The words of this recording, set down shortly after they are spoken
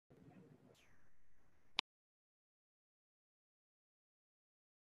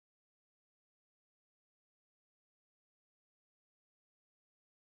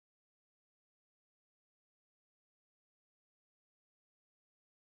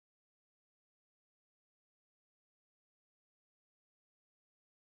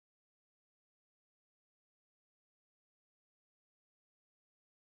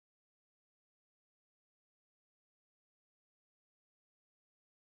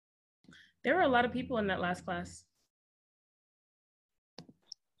There were a lot of people in that last class.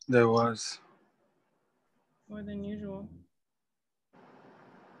 There was. More than usual.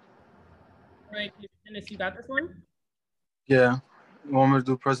 All right, Dennis, you got this one? Yeah. You want me to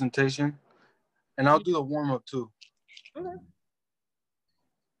do presentation? And I'll do the warm-up too. Okay.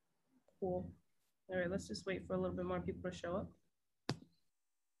 Cool. All right, let's just wait for a little bit more people to show up.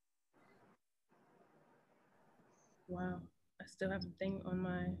 Wow, I still have a thing on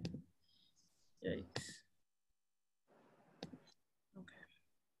my, yikes. Okay.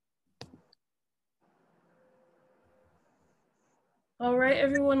 All right,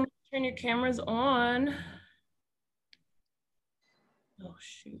 everyone, turn your cameras on. Oh,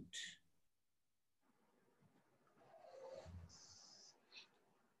 shoot.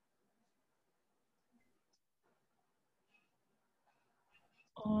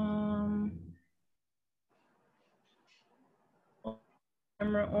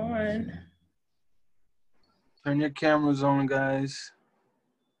 Camera on. Turn your cameras on, guys.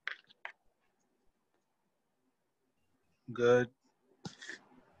 Good.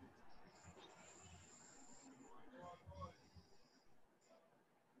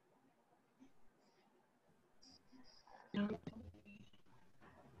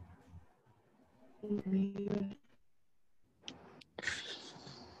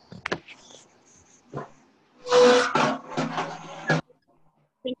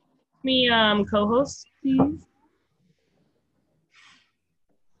 Me co-host, please.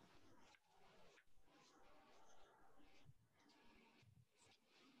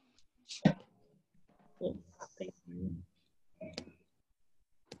 Cool. Thank you.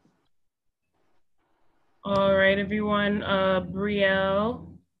 All right, everyone.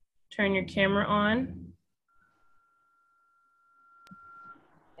 Brielle, turn your camera on.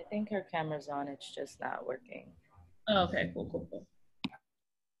 I think her camera's on. It's just not working. Oh, okay, cool, cool, cool.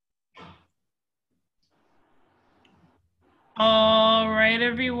 All right,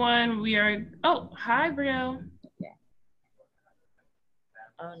 everyone. We are. Oh, hi, Brielle. Yeah.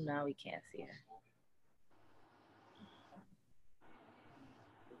 Oh, now we can't see her.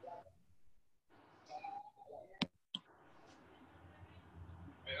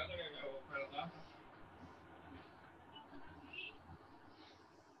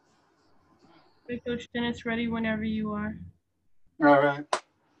 Coach Dennis, ready whenever you are. All right.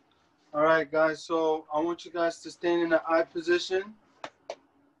 All right, guys. So I want you guys to stand in the I position.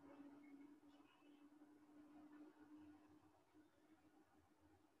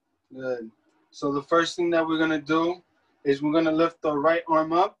 Good. So the first thing that we're going to do is we're going to lift the right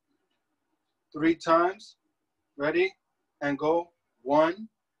arm up 3 times. Ready? And go. 1,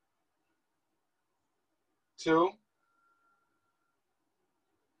 2,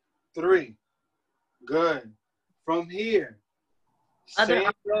 3. Good. From here,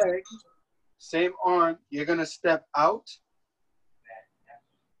 same leg, same arm. You're going to step out.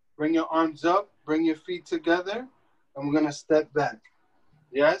 Bring your arms up. Bring your feet together. And we're going to step back.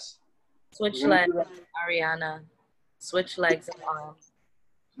 Yes? Switch legs, Ariana. Switch legs and arms.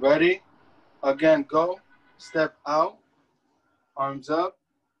 Ready? Again, go. Step out. Arms up.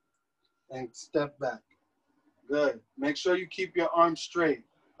 And step back. Good. Make sure you keep your arms straight.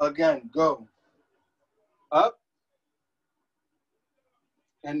 Again, go. Up.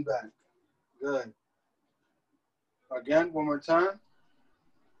 And back. Good. Again, one more time.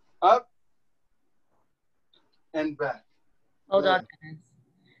 Up. And back. Hold on.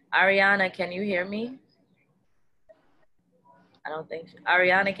 Ariana, can you hear me? I don't think so.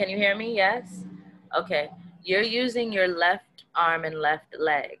 Ariana, can you hear me? Yes? Okay. You're using your left arm and left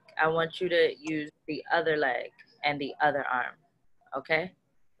leg. I want you to use the other leg and the other arm. Okay?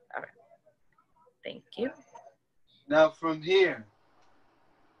 All right. Thank you. Now from here,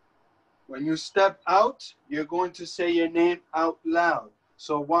 when you step out, you're going to say your name out loud.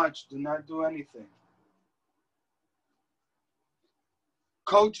 So watch, do not do anything.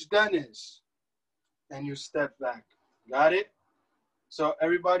 Coach Dennis. And you step back. Got it? So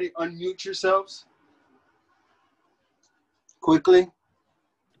everybody unmute yourselves. Quickly.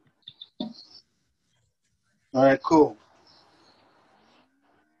 All right, cool.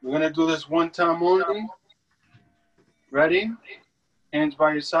 We're going to do this one time only. Ready? Hands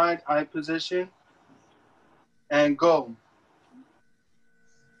by your side, eye position. And go.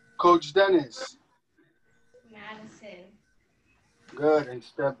 Coach Dennis. Madison. Good, and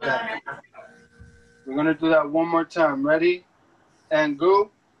step back. We're going to do that one more time. Ready? And go.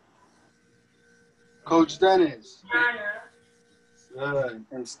 Coach Dennis. Good,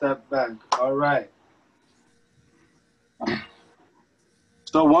 and step back. All right.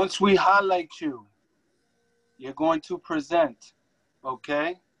 So once we highlight you, you're going to present,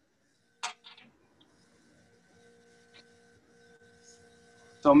 okay?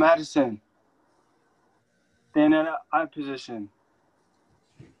 So Madison, stand in an eye position.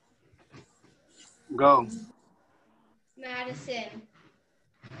 Go. Madison.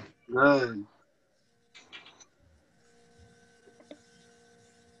 Good.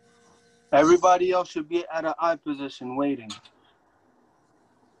 Everybody else should be at an eye position waiting.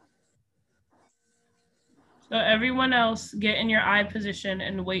 So everyone else get in your eye position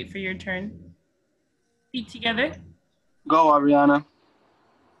and wait for your turn. Feet together. Go, Ariana.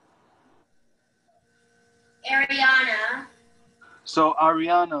 Ariana. So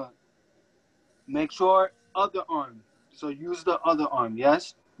Ariana, make sure other arm. So use the other arm,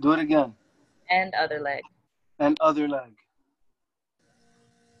 yes? Do it again. And other leg. And other leg.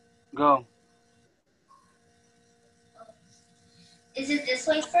 Go. Is it this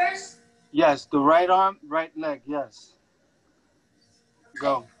way first? Yes, the right arm, right leg, yes.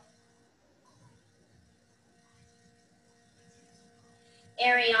 Go.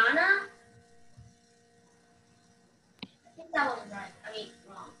 Ariana. I think that was right. I mean,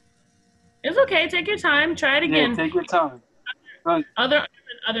 wrong. It's okay. Take your time. Try it again. Yeah, take your time. Other arm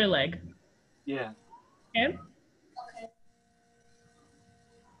and other leg. Yeah. Okay. Okay.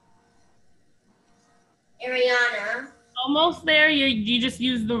 Ariana. Almost there. You just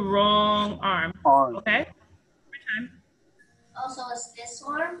used the wrong arm. Arm. Okay. Every time. Also, it's this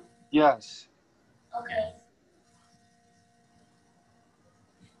one? Yes. Okay.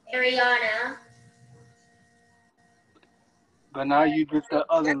 Ariana. But now you get the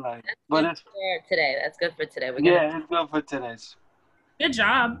other leg. But it's For today. That's good for today. yeah, it's good for today. Good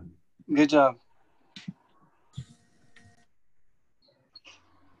job. Good job.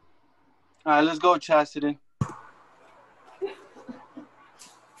 All right, let's go, Chastity.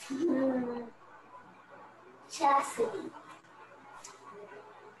 Chastity.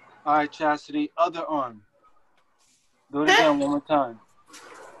 All right, Chastity, other arm. Do it again one more time.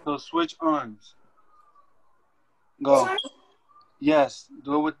 So switch arms. Go. Yes,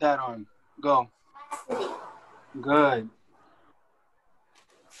 do it with that arm. Go. Chastity. Good.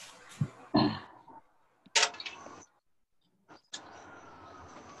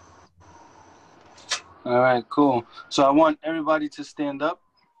 All right, cool. So I want everybody to stand up.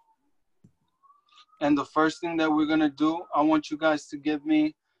 And the first thing that we're going to do, I want you guys to give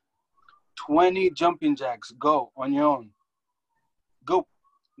me 20 jumping jacks. Go on your own. Go.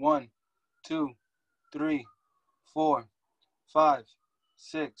 1, 2, 3, 4, 5,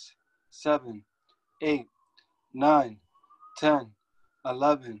 6, 7, 8, 9, 10,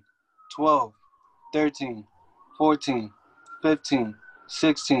 11, 12, 13, 14, 15,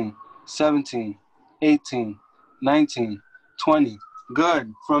 16, 17, 18, 19, 20.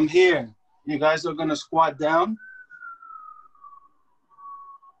 Good. From here, you guys are going to squat down.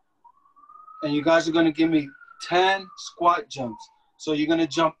 And you guys are going to give me 10 squat jumps. So you're going to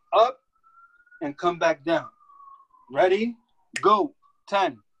jump up and come back down. Ready? Go.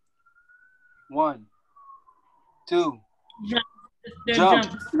 10. 1, 2.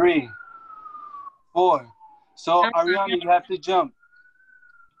 Jump. 3, 4. So, Ariana, you have to jump.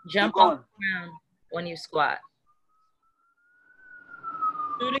 Jump off the ground when you squat.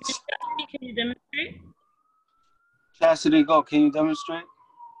 Do it again, Chastity. Can you demonstrate? Chastity, go. Can you demonstrate?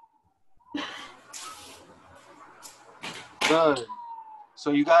 Good. So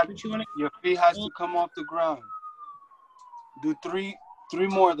you got your feet has to come off the ground. Do three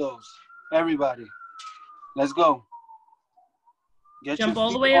more of those. Everybody. Let's go. Get Jump your all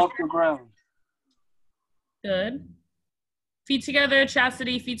feet the way off up. the ground. Good. Feet together,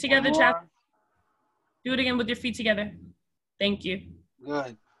 Chastity. Feet together, Chastity. Do it again with your feet together. Thank you.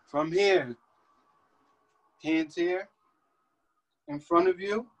 Good. From here, hands here in front of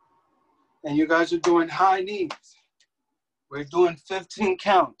you. And you guys are doing high knees. We're doing 15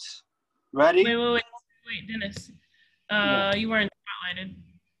 counts. Ready? Wait, Dennis. You weren't spotlighted.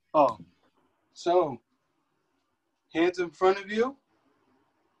 Oh. So, hands in front of you.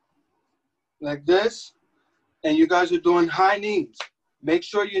 Like this. And you guys are doing high knees. Make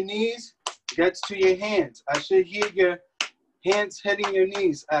sure your knees gets to your hands. I should hear your hands hitting your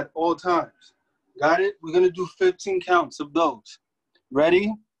knees at all times. Got it? We're going to do 15 counts of those.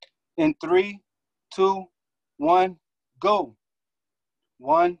 Ready? In 3, 2, 1, go.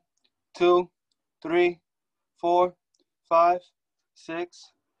 1, 2, 3, 4, 5,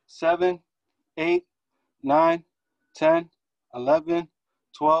 6, 7, 8, 9, 10, 11,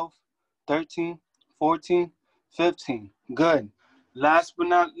 12, 13, 14, 15. Good. Last but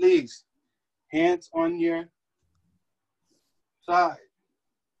not least, hands on your side.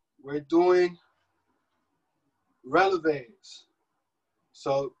 We're doing releves.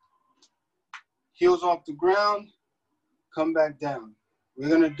 So heels off the ground, come back down. We're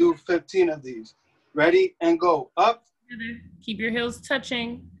going to do 15 of these. Ready and go. Up. Keep your heels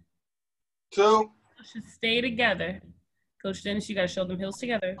touching. 2. Should stay together. Coach Dennis, you got to show them heels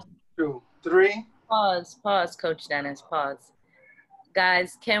together. 2, 3. Pause, Coach Dennis, pause.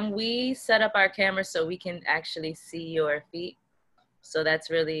 Guys, can we set up our camera so we can actually see your feet? So that's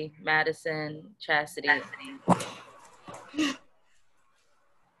really Madison, Chastity. Good,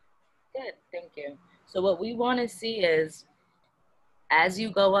 thank you. So what we want to see is, as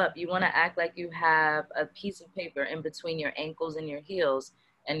you go up, you want to act like you have a piece of paper in between your ankles and your heels,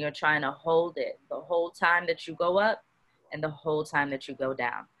 and you're trying to hold it the whole time that you go up and the whole time that you go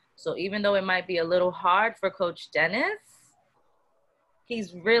down. So even though it might be a little hard for Coach Dennis,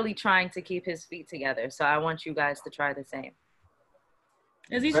 he's really trying to keep his feet together. So I want you guys to try the same.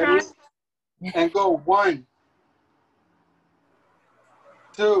 Is he Ready? trying? And go. 1,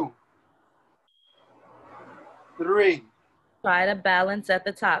 2, 3. Try to balance at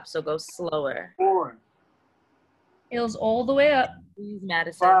the top, so go slower. 4. Heels all the way up. Squeeze,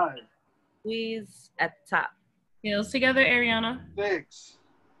 Madison. 5. Squeeze at the top. Heels together, Ariana. 6.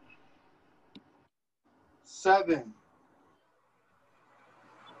 7.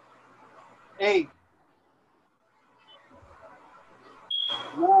 8.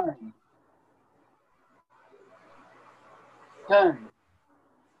 9. 10.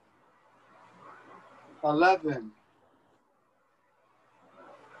 11.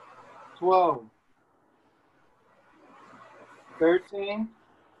 12. 13.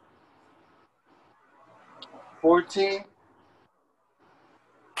 14.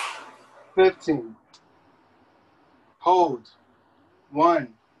 15. Hold.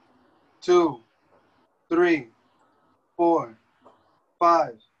 1, 2, 3, 4,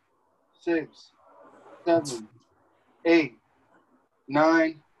 5, 6, 7, 8,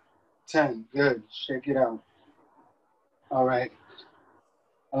 9, 10. Good. Shake it out. All right.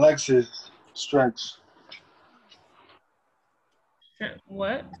 Alexis, stretch.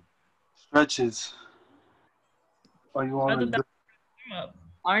 What? Stretches. Oh, you want to do?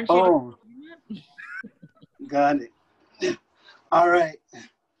 Aren't you? Oh, got it. All right.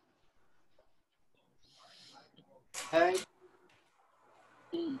 Head.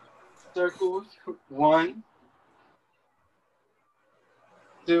 Circles. 1,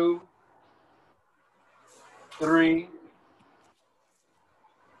 2, 3,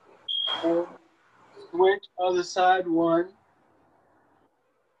 4. Switch other side. 1,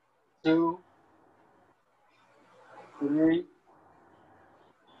 2, 3,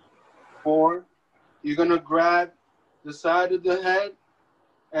 4. You're going to grab the side of the head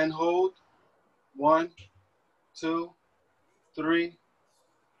and hold. 1, 2, 3,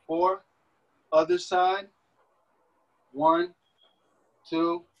 4. Other side. 1,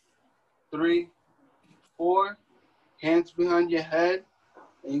 2, 3, 4. Hands behind your head.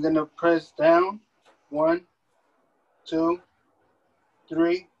 And you're going to press down. 1, 2,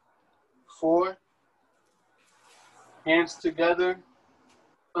 3, 4. Hands together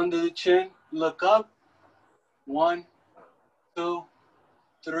under the chin. Look up. 1, 2,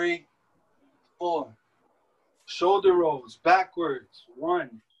 3, 4. Shoulder rolls backwards.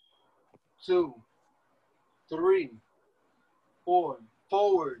 1, 2, 3, 4.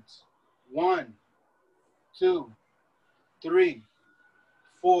 Forwards. 1, 2, 3,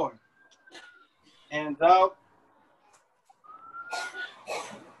 4. Hands out.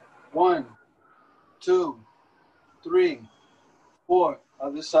 1, 2, 3, 4.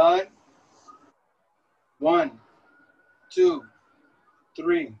 Other side. 1, 2,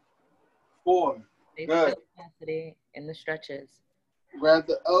 3, 4. Good. Capacity in the stretches. Grab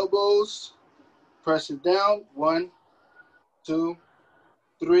the elbows. Press it down. 1, 2,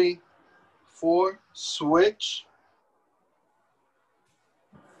 3, 4. Switch.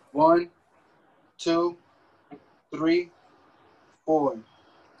 1, 2, 3, 4.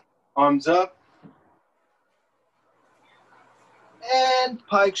 Arms up. And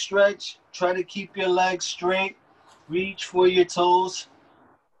pike stretch. Try to keep your legs straight. Reach for your toes.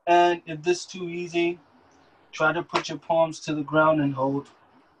 And if this is too easy, try to put your palms to the ground and hold.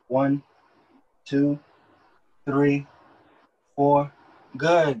 1, 2, 3, 4.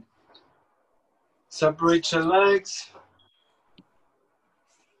 Good. Separate your legs.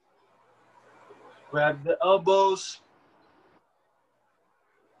 Grab the elbows.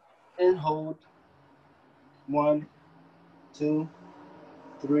 And hold. 1, 2,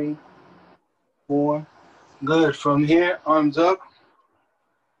 3, 4. Good. From here, arms up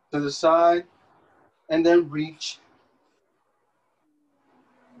to the side, and then reach.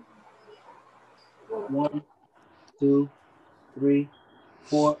 1, 2, 3,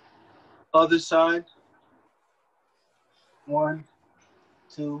 4. Other side. 1,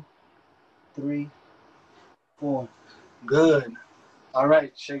 2, 3, 4. Good. All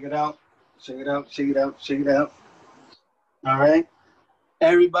right, shake it out. Shake it out, shake it out, shake it out. All right.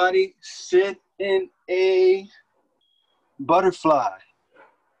 Everybody sit in a butterfly.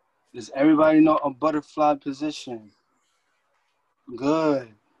 Does everybody know a butterfly position?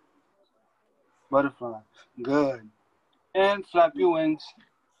 Good. Butterfly. Good. And flap your wings.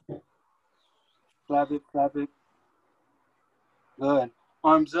 Flap it, flap it. Good.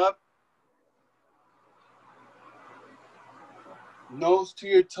 Arms up. Nose to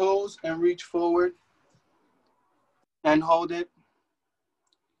your toes and reach forward. And hold it.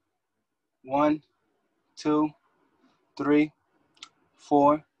 1, 2, 3,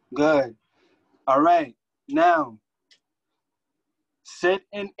 4. Good. All right. Now, sit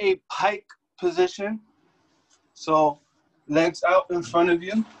in a pike position. So, legs out in front of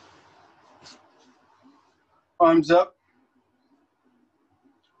you. Arms up.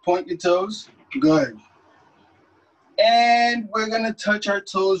 Point your toes. Good. And we're going to touch our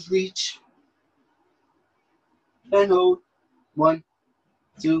toes, reach. And hold. 1,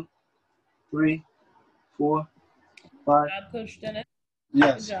 2, 3, 4, 5. Good job, Coach Dennis.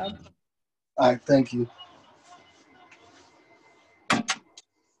 Yes. Good job. All right, thank you.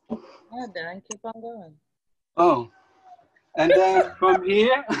 Yeah, then keep on going. Oh. And then from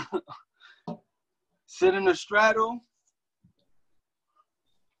here, sit in a straddle.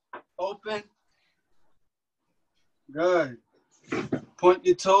 Open. Good. Point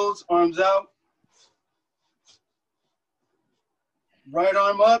your toes, arms out. Right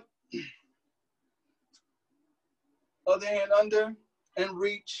arm up. Other hand under and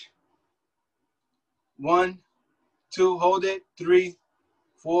reach. 1, 2, hold it. 3,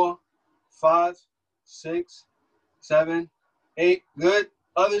 4, 5, 6, 7, 8. Good.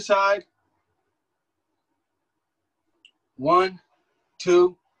 Other side. 1,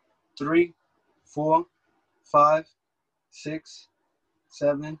 2, 3, 4, 5, 6,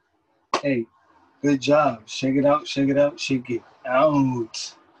 7, 8. Good job. Shake it out, shake it out, shake it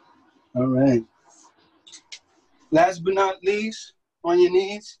out. All right. Last but not least, on your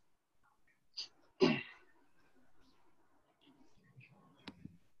knees.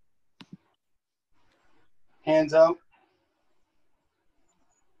 Hands out.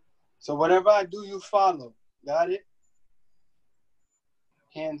 So whatever I do, you follow. Got it?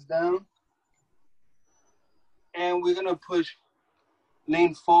 Hands down. And we're going to push,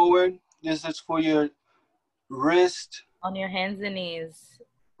 lean forward. This is for your wrist. On your hands and knees.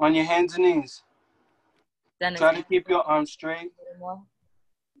 On your hands and knees. Dennis, Try to keep your arms straight.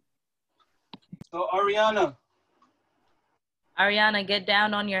 So Ariana, get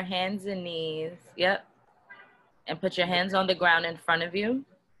down on your hands and knees. Yep. And put your hands on the ground in front of you.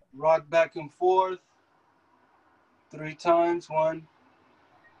 rock back and forth 3 times. 1,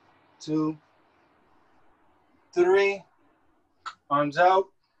 2, 3. Arms out.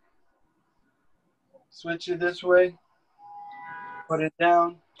 Switch it this way. Put it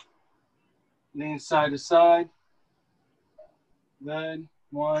down. Lean side to side. Good.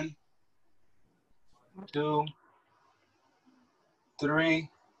 1, 2, 3.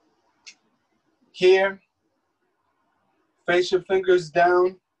 Here. Face your fingers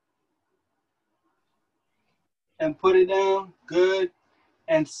down. And put it down. Good.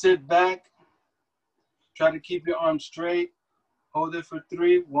 And sit back. Try to keep your arms straight. Hold it for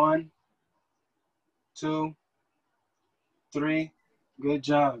 3. 1, 2, 3. Good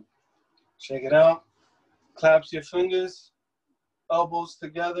job. Shake it out. Clasp your fingers. Elbows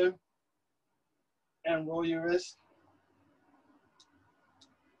together. And roll your wrist.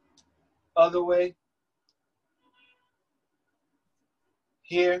 Other way.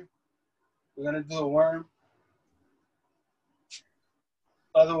 Here. We're going to do a worm.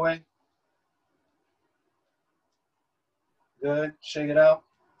 Other way. Good. Shake it out.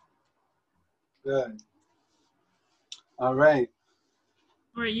 Good. All right.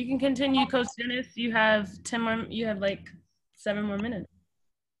 All right, you can continue, Coach Dennis. You have 10 more. You have like 7 more minutes.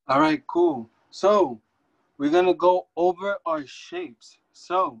 All right, cool. So we're going to go over our shapes.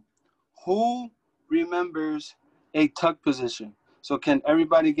 So who remembers a tuck position? So can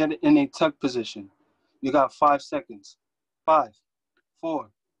everybody get it in a tuck position? You got 5 seconds. 5,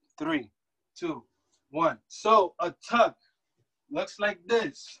 4, 3, 2, 1. So a tuck looks like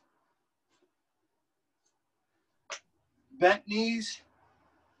this. Bent knees,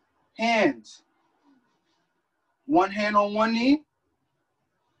 hands. One hand on one knee,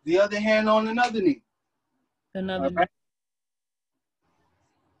 the other hand on another knee. Another. All right.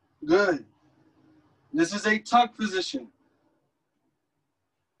 Good. This is a tuck position.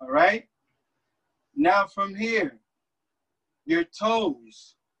 All right. Now from here, your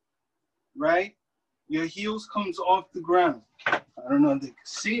toes, right? Your heels comes off the ground. I don't know if they can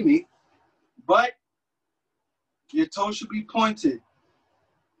see me, but your toes should be pointed.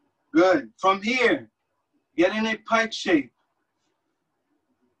 Good. From here, get in a pike shape.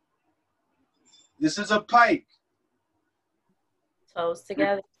 This is a pike. Toes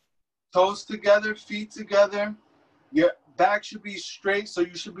together. Toes together, feet together. Your back should be straight, so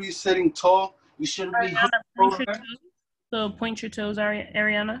you should be sitting tall. You shouldn't be Ariana, point your over. toes. So point your toes,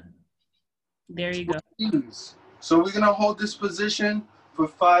 Ariana. There you go. So we're gonna hold this position for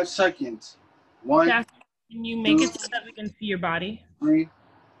 5 seconds. 1, Chastity, can you make 2, it so that we can see your body? 3,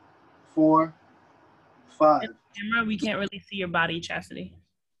 4, 5. In the camera, we can't really see your body, Chastity.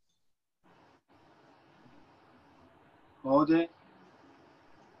 Hold it.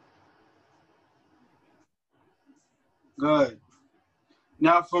 Good.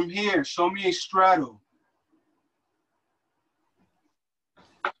 Now from here, show me a straddle.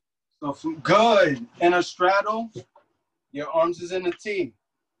 So from, good. And a straddle, your arms is in a T.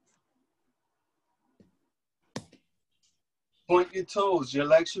 Point your toes. Your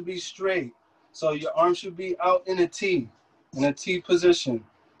legs should be straight. So your arms should be out in a T position.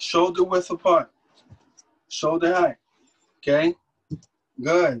 Shoulder width apart. Shoulder height. Okay?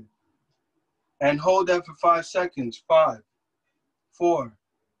 Good. And hold that for 5 seconds. 5, 4,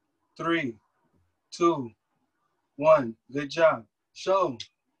 3, 2, 1. Good job. Show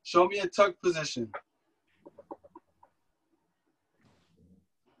me a tuck position.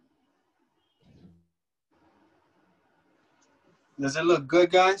 Does it look good,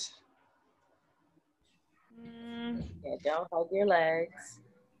 guys? Yeah, don't hug your legs.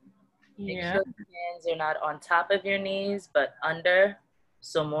 Make Yeah. sure your hands are not on top of your knees, but under,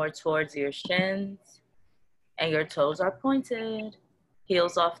 so more towards your shins. And your toes are pointed,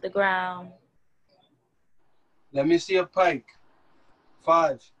 heels off the ground. Let me see a pike.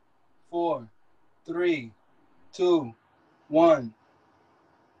 5, 4, 3, 2, 1.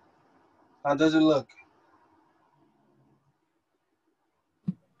 How does it look?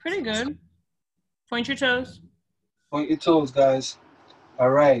 Pretty good. Point your toes. Point your toes, guys.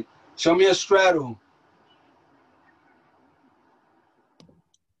 All right. Show me a straddle.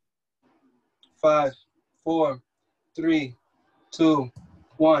 5, 4, 3, 2,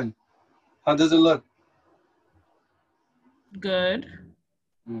 1. How does it look? Good.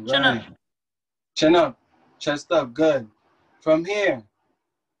 All Chin right. up. Chin up. Chest up. Good. From here,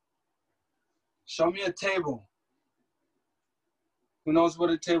 show me a table. Who knows what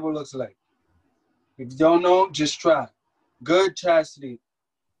a table looks like? If you don't know, just try. Good, Chastity.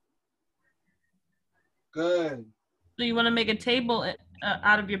 Good. So you want to make a table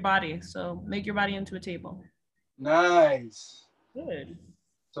out of your body. So make your body into a table. Nice. Good.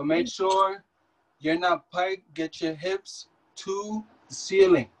 So make sure you're not pike. Get your hips to the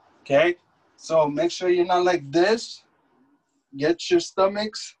ceiling, okay? So make sure you're not like this. Get your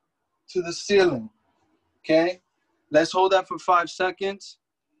stomachs to the ceiling, okay? Let's hold that for 5 seconds.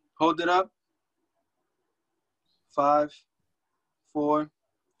 Hold it up. 5, 4,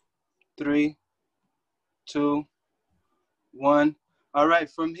 3, 2, 1. All right,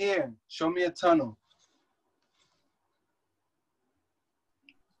 from here, show me a tunnel.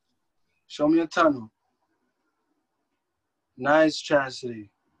 Show me a tunnel. Nice, Chastity.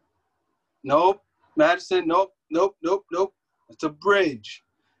 Nope. Madison, nope, nope, nope, nope. It's a bridge.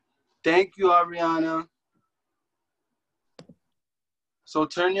 Thank you, Ariana. So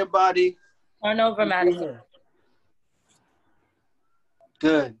turn your body. Turn over, Madison.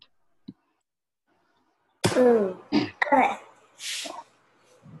 Good.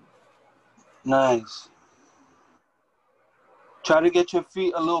 Nice. Try to get your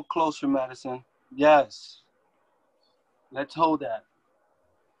feet a little closer, Madison. Yes. Let's hold that.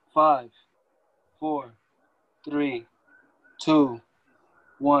 5, 4, 3, 2,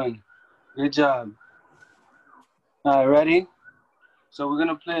 1. Good job. All right, ready? So we're going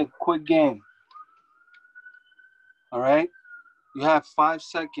to play a quick game. All right? You have 5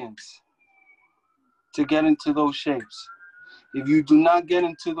 seconds to get into those shapes. If you do not get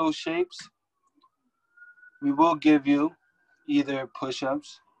into those shapes, we will give you either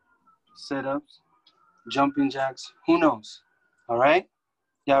push-ups, sit-ups, jumping jacks, who knows? All right?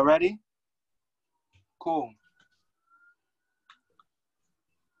 Y'all ready? Cool.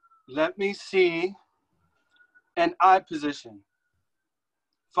 Let me see an eye position.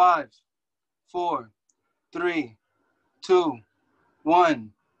 5, 4, 3, 2,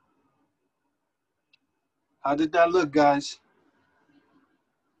 1. How did that look, guys?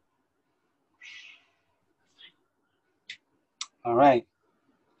 All right.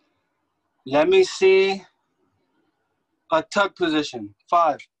 Let me see a tuck position.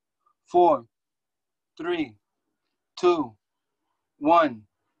 5, 4, 3, 2, 1.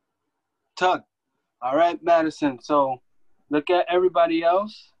 Tuck. All right, Madison. So look at everybody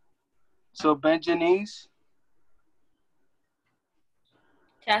else. So bend your knees.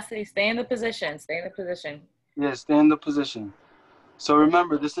 Chastity, stay in the position. Stay in the position. Yeah, stay in the position. So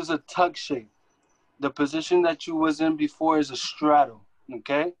remember, this is a tuck shape. The position that you was in before is a straddle.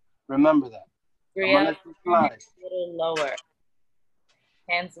 Okay? Remember that. I'm gonna let you slide. A little lower.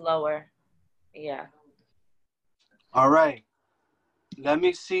 Hands lower. Yeah. All right. Let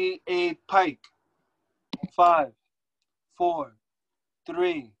me see a pike. 5, 4,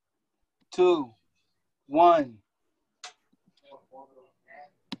 3, 2, 1.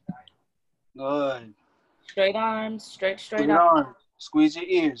 Good. Straight arms, straight Straight arms. arms. Squeeze your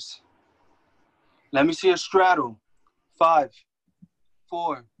ears. Let me see a straddle. 5,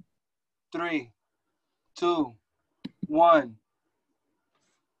 4, 3, 2, 1.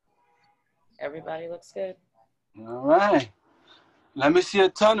 Everybody looks good. All right. Let me see a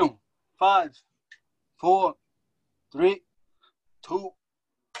tunnel. 5, 4, 3, 2,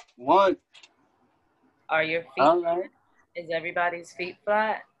 1. Are your feet All right. Is everybody's feet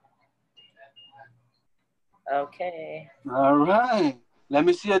flat? Okay. All right. Let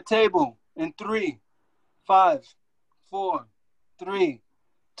me see a table in 3, 5, 4, 3,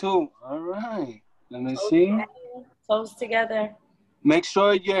 2. All right. Let me see. Toes together. Make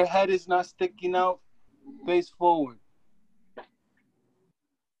sure your head is not sticking out. Face forward.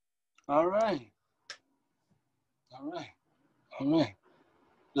 All right. All right. All right.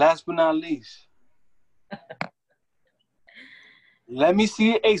 Last but not least, let me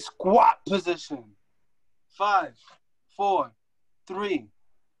see a squat position. 5, 4, 3,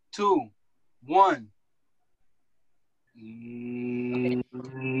 2, 1.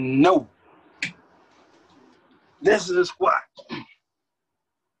 No. This is a squat.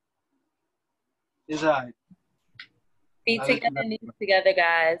 It's all right. Feet together, knees together,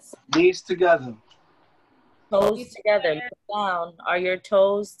 guys. Knees together. Toes together. Look down. Are your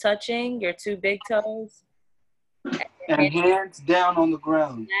toes touching? Your two big toes? And hands down on the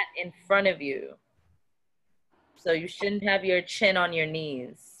ground. Flat in front of you. So you shouldn't have your chin on your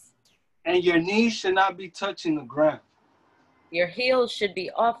knees. And your knees should not be touching the ground. Your heels should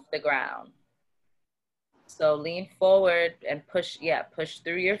be off the ground. So lean forward and push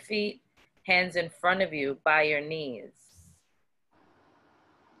through your feet. Hands in front of you by your knees.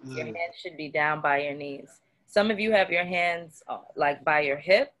 Your hands should be down by your knees. Some of you have your hands like by your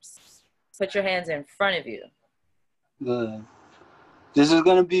hips. Put your hands in front of you. Good. This is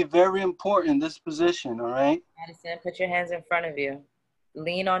going to be very important, this position, all right? Madison, put your hands in front of you.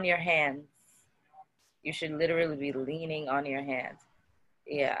 Lean on your hands. You should literally be leaning on your hands.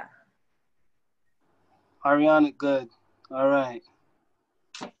 Yeah. Ariana, good. All right.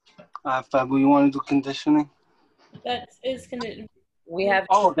 Fabu, you want to do conditioning? That is conditioning. We have.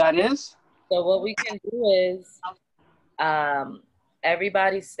 Oh, that is? So what we can do is,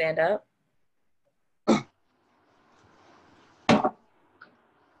 everybody stand up.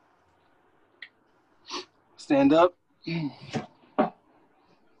 Stand up.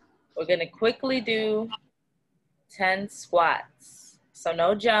 We're gonna quickly do 10 squats. So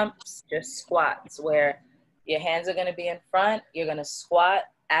no jumps, just squats where your hands are gonna be in front. You're gonna squat,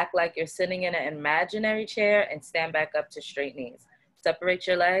 act like you're sitting in an imaginary chair and stand back up to straight knees. Separate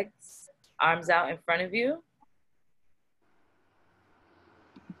your legs, arms out in front of you.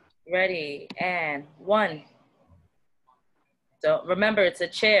 Ready, and 1. So remember, it's a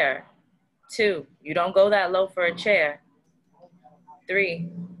chair. 2, you don't go that low for a chair. 3,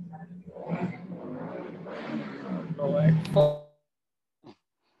 Lord, 4,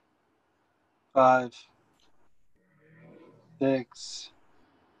 5, 6,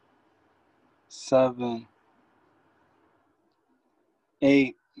 7,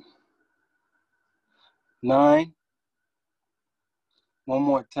 8, 9. One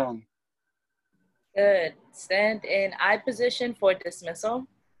more, 10. Good. Stand in eye position for dismissal.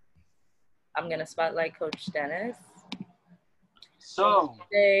 I'm gonna spotlight Coach Dennis. So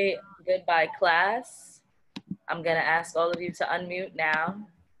Say goodbye, class. I'm gonna ask all of you to unmute now.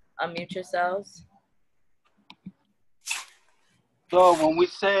 Unmute yourselves. So when we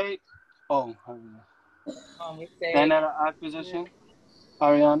say, stand at an eye position,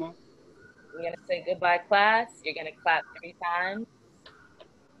 Ariana. We're gonna say goodbye, class. You're gonna clap 3 times.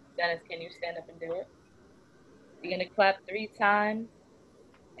 Dennis, can you stand up and do it? You're gonna clap 3 times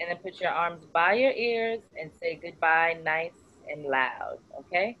and then put your arms by your ears and say goodbye nice and loud,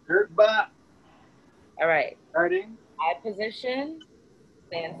 okay? Goodbye. All right. Starting. Eye position,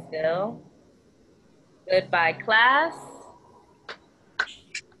 stand still. Goodbye, class.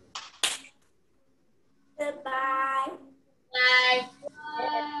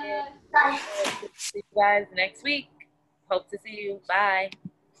 guys next week. Hope to see you. Bye.